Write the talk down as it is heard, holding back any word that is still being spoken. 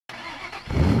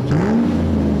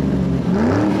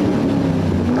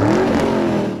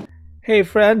Hey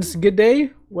friends, good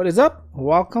day. What is up?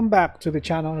 Welcome back to the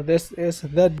channel. This is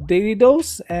the Daily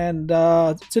Dose, and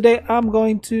today I'm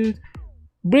going to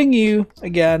bring you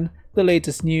again the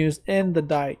latest news in the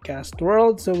diecast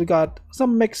world. So we got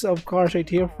some mix of cars right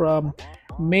here from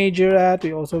Majorette.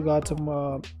 We also got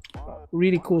some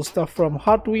really cool stuff from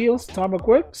Hot Wheels, Tarmac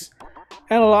Works,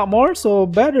 and a lot more. So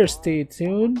better stay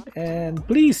tuned and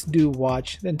please do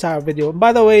watch the entire video. And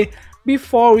by the way,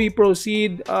 before we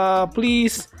proceed,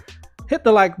 please hit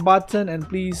the like button and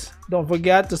please don't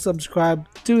forget to subscribe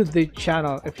to the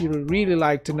channel if you really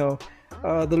like to know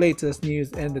the latest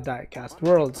news in the diecast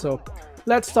world. So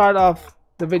let's start off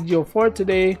the video for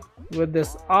today with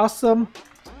this awesome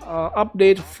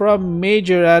update from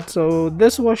Majorette. So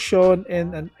this was shown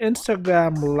in an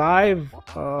Instagram live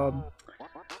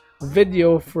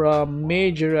video from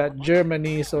Majorette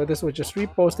Germany. So this was just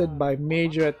reposted by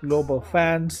Majorette global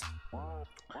fans.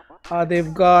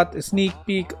 They've got a sneak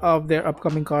peek of their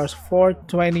upcoming cars for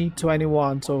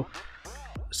 2021. So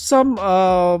some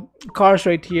cars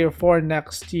right here for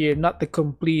next year, not the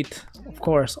complete, of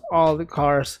course, all the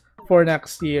cars for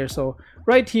next year. So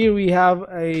right here we have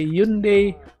a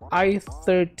Hyundai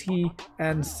i30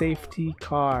 and safety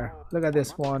car. Look at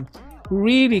this one,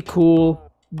 really cool,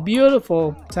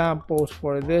 beautiful tampos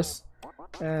for this.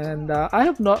 And I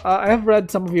have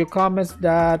read some of your comments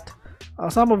that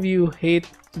some of you hate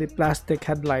the plastic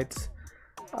headlights.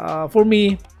 For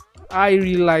me, I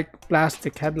really like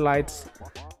plastic headlights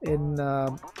in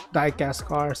diecast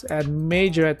cars, and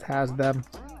Majorette has them.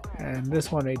 And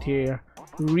this one right here,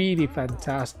 really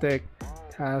fantastic.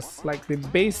 It has like the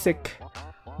basic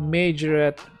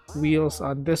Majorette wheels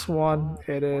on this one.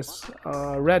 It is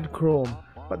red chrome,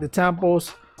 but the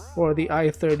tampos for the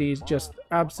i30 is just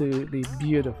absolutely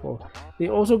beautiful. They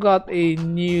also got a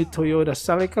new Toyota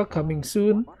Celica coming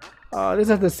soon. This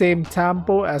has the same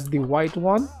tampo as the white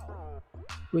one,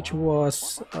 which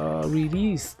was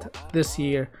released this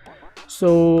year.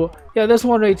 So yeah, this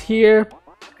one right here,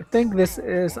 I think this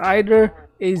is either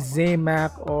a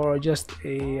Zamac or just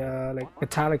a like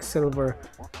metallic silver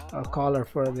color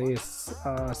for this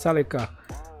Celica.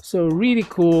 So really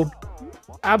cool,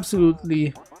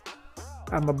 absolutely.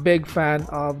 I'm a big fan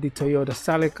of the Toyota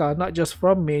Celica, not just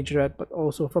from Majorette but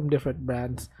also from different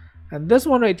brands. And this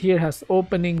one right here has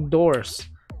opening doors,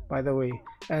 by the way.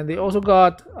 And they also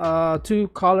got two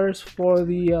colors for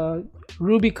the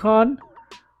Rubicon.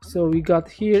 So we got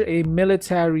here a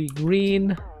military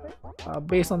green.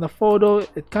 Based on the photo,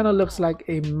 it kind of looks like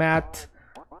a matte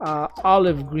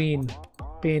olive green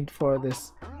paint for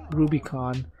this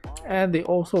Rubicon. And they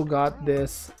also got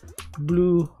this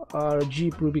blue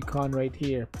Jeep Rubicon right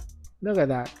here. Look at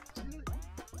that,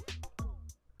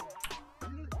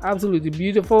 absolutely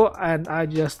beautiful. And I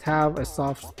just have a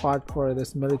soft spot for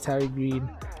this military green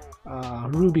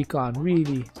Rubicon.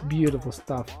 Really beautiful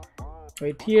stuff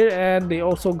right here. And they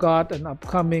also got an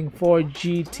upcoming Ford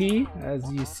GT, as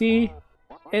you see,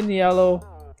 in yellow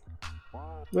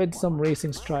with some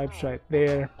racing stripes right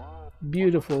there.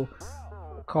 Beautiful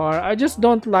car. I just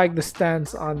don't like the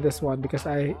stance on this one, because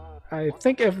I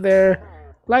think if they're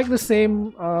like the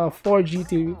same Ford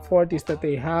GT40s that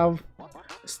they have,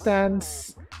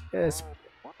 stance is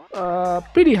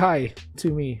pretty high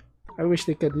to me. I wish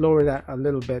they could lower that a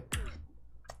little bit.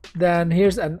 Then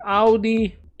here's an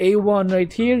Audi A1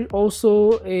 right here,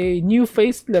 also a new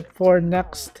facelift for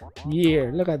next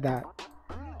year. Look at that.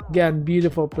 Again,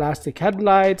 beautiful plastic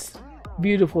headlights,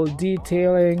 beautiful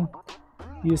detailing.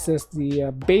 Uses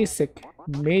the basic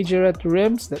Majorette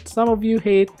rims that some of you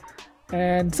hate,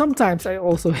 and sometimes I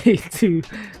also hate too.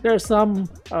 There are some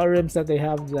rims that they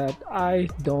have that I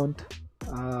don't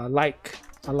like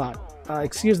a lot.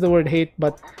 Excuse the word hate,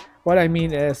 but what I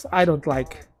mean is I don't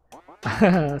like.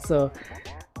 So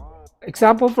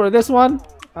example for this one,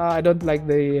 I don't like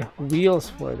the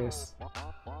wheels for this.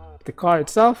 The car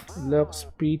itself looks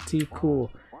pretty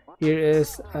cool. Here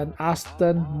is an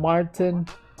Aston Martin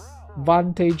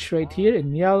Vantage right here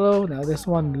in yellow. Now this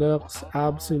one looks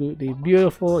absolutely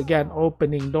beautiful. Again,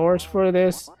 opening doors for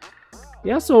this.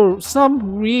 Yeah, so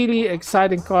some really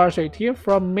exciting cars right here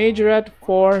from Majorette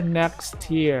for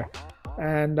next year.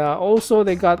 And also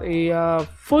they got a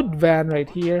food van right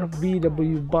here,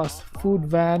 VW bus food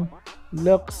van.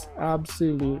 Looks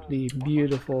absolutely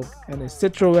beautiful. And a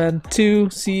Citroen 2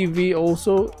 CV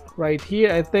also right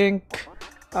here. I think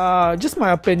just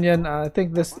my opinion, I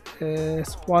think this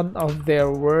is one of their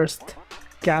worst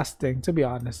casting, to be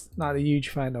honest. Not a huge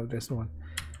fan of this one.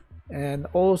 And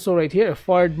also right here, a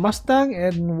Ford Mustang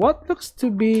and what looks to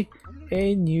be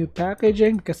a new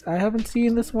packaging, because I haven't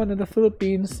seen this one in the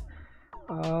Philippines.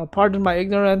 Pardon my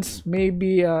ignorance,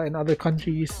 maybe in other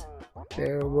countries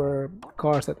there were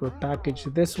cars that were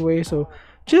packaged this way, so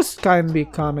just kindly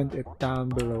comment it down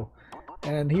below.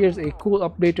 And here's a cool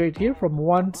update right here from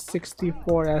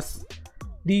 164S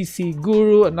DC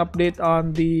Guru, an update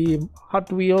on the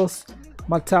Hot Wheels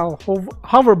Mattel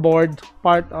Hoverboard,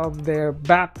 part of their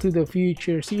Back to the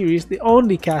Future series, the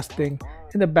only casting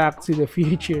in the Back to the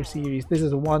Future series. This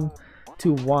is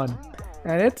 1-to-1,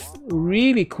 and it's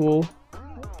really cool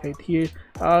right here.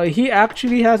 He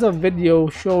actually has a video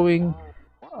showing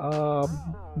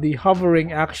the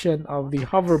hovering action of the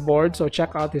hoverboard, so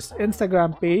check out his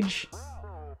Instagram page.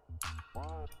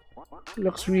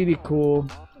 Looks really cool.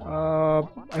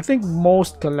 I think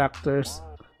most collectors,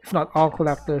 if not all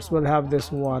collectors, will have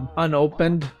this one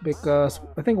unopened, because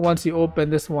I think once you open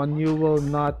this one you will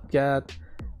not get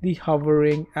the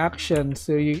hovering action.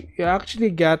 So you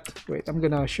actually get, wait, I'm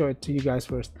gonna show it to you guys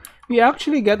first. We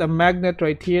actually get a magnet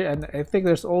right here, and I think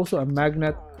there's also a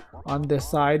magnet on this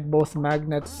side. Both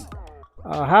magnets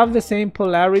have the same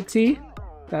polarity.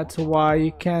 That's why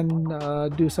you can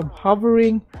do some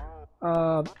hovering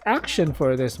action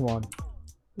for this one.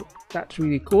 That's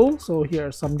really cool. So here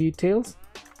are some details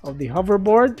of the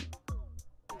hoverboard.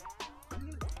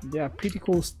 Yeah, pretty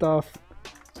cool stuff.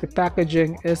 The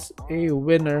packaging is a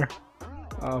winner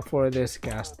for this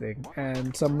casting,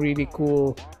 and some really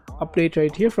cool update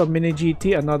right here from Mini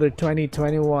GT, another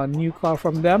 2021 new car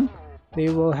from them. They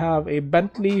will have a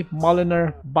Bentley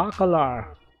Mulliner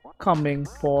Bacalar coming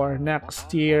for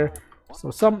next year.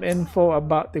 So some info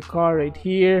about the car right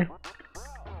here.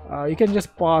 You can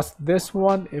just pause this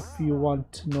one if you want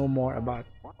to know more about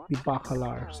the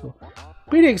Bacalar. So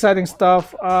pretty exciting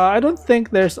stuff. I don't think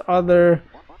there's other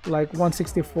like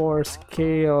 1/64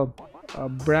 scale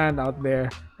brand out there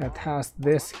that has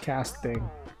this casting.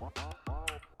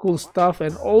 Cool stuff.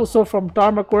 And also from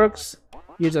Tarmac Works,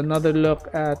 here's another look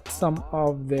at some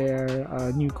of their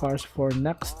new cars for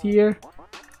next year.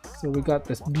 So we got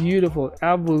this beautiful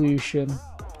Evolution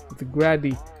with the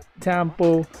Grady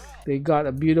Tempo. They got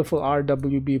a beautiful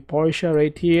RWB Porsche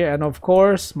right here, and of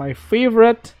course my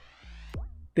favorite,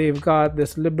 they've got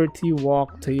this Liberty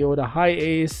Walk Toyota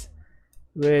Hi-Ace,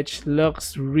 which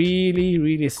looks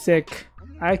really sick.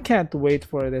 I can't wait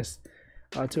for this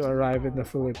to arrive in the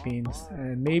Philippines,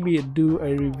 and maybe do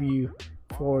a review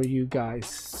for you guys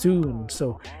soon.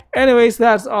 So anyways,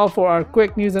 that's all for our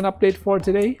quick news and update for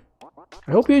today.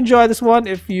 I hope you enjoyed this one.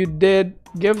 If you did,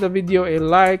 give the video a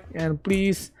like, and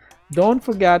please don't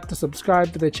forget to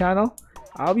subscribe to the channel.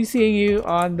 I'll be seeing you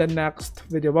on the next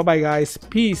video. Bye bye guys,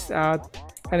 peace out,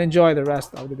 and enjoy the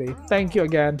rest of the day. Thank you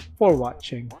again for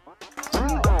watching.